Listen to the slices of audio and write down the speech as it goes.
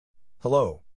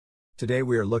Hello. Today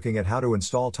we are looking at how to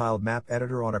install Tiled Map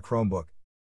Editor on a Chromebook.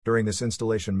 During this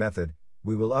installation method,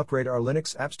 we will upgrade our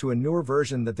Linux apps to a newer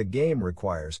version that the game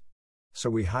requires.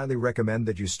 So we highly recommend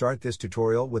that you start this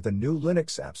tutorial with a new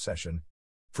Linux app session.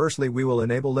 Firstly, we will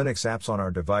enable Linux apps on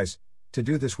our device. To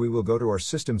do this, we will go to our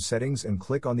system settings and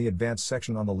click on the Advanced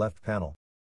section on the left panel.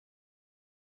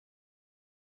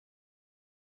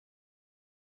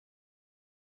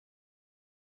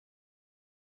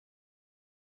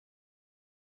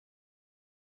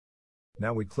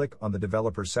 Now we click on the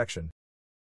Developer section.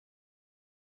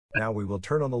 Now we will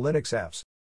turn on the Linux apps.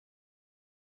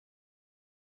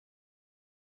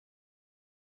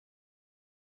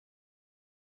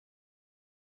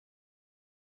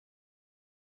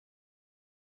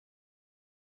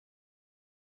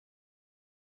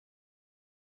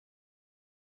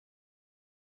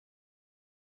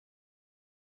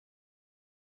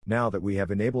 Now that we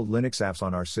have enabled Linux apps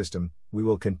on our system, we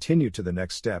will continue to the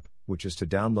next step, which is to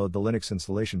download the Linux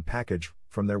installation package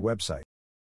from their website.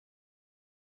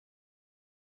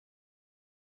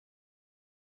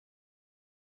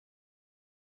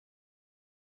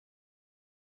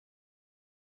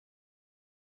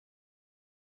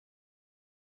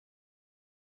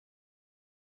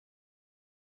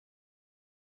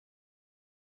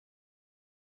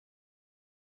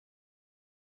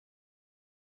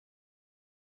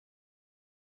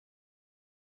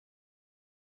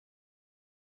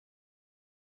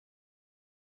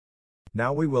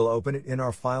 Now we will open it in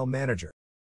our file manager.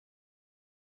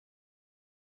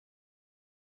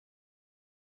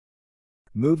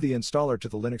 Move the installer to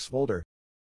the Linux folder.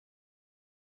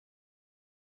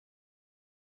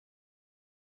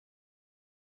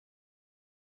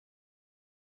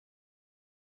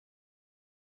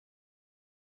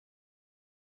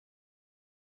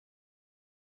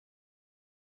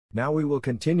 Now we will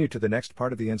continue to the next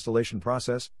part of the installation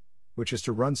process, which is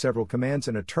to run several commands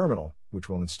in a terminal, which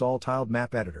will install Tiled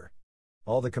Map Editor.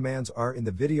 All the commands are in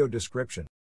the video description.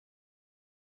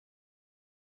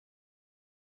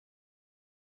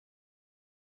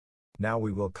 Now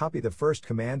we will copy the first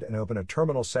command and open a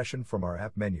terminal session from our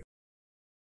app menu.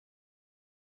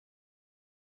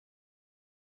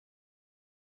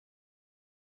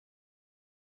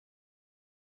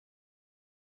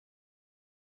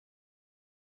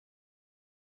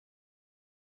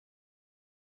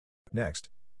 Next,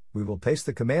 we will paste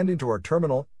the command into our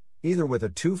terminal, either with a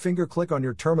two-finger click on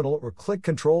your terminal or click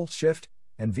Ctrl, Shift,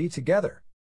 and V together.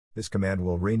 This command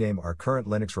will rename our current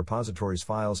Linux repositories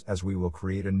files as we will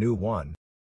create a new one.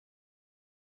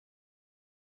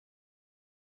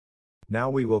 Now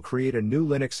we will create a new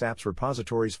Linux apps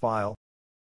repositories file.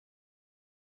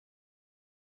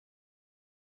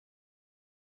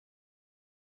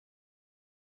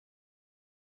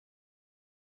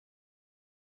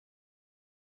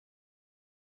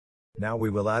 Now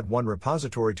we will add one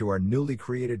repository to our newly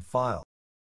created file.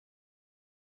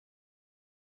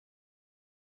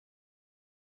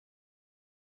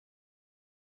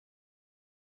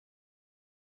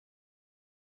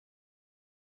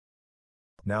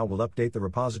 Now we'll update the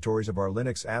repositories of our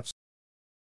Linux apps.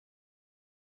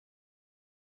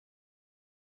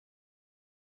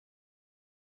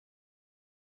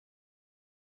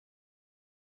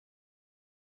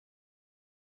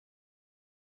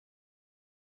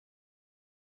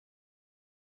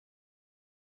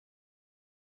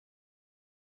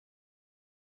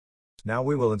 Now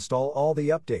we will install all the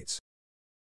updates.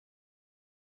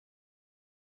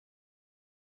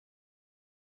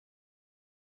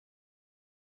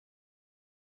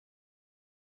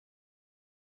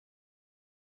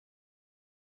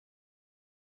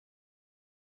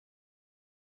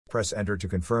 Press Enter to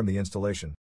confirm the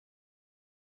installation.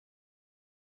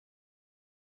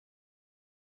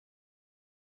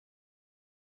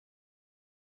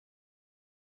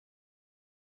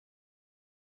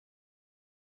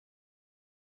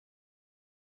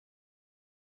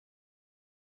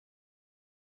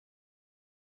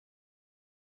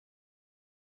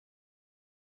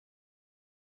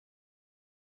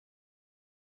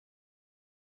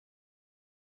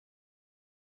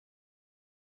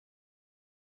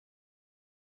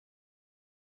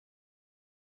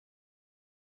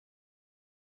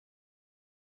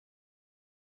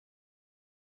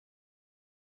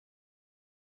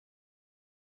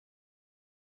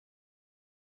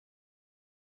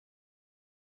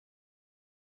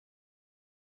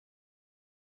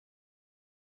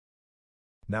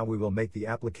 Now we will make the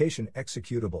application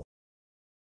executable.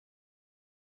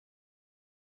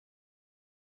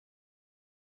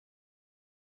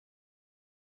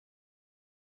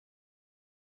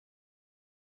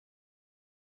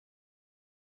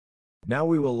 Now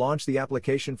we will launch the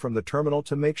application from the terminal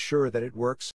to make sure that it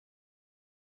works.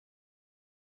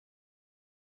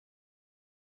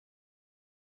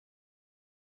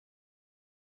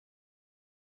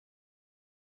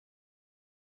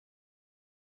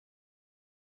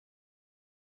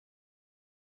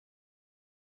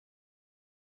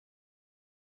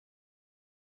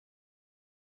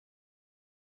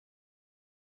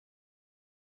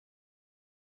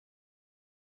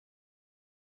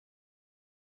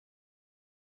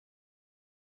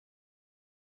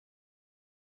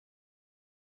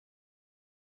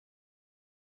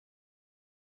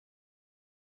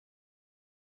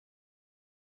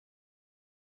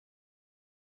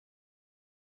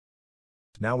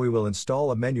 Now we will install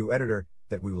a menu editor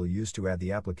that we will use to add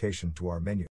the application to our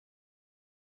menu.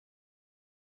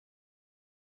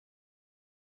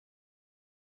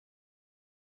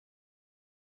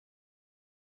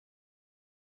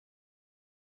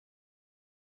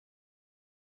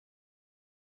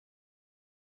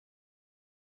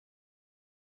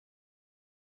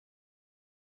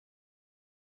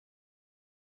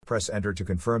 Press Enter to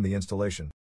confirm the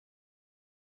installation.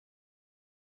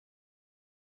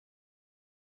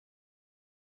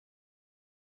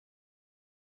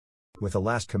 With the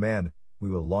last command, we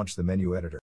will launch the menu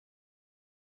editor.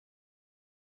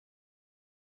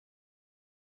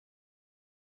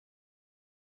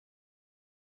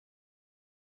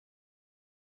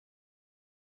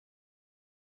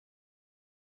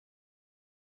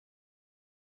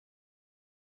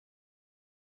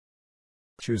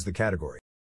 Choose the category.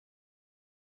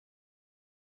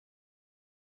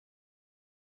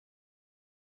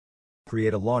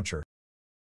 Create a launcher.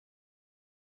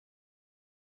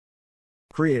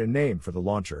 Create a name for the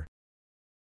launcher.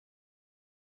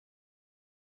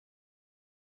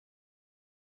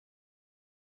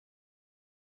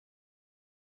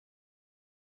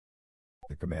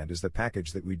 The command is the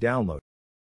package that we download.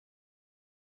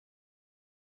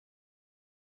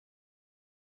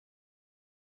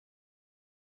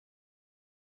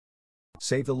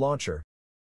 Save the launcher.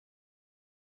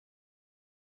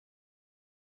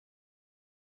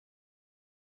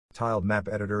 Tiled Map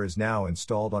Editor is now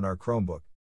installed on our Chromebook.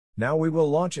 Now we will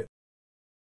launch it.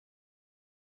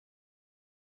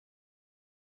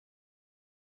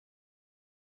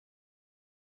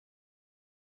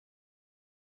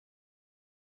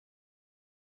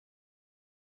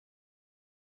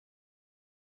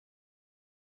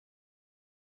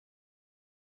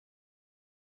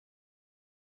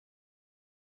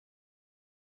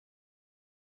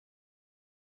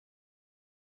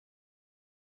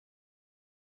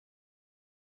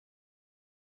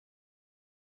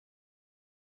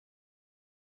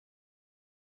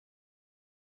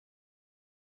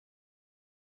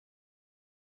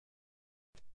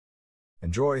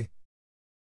 Enjoy!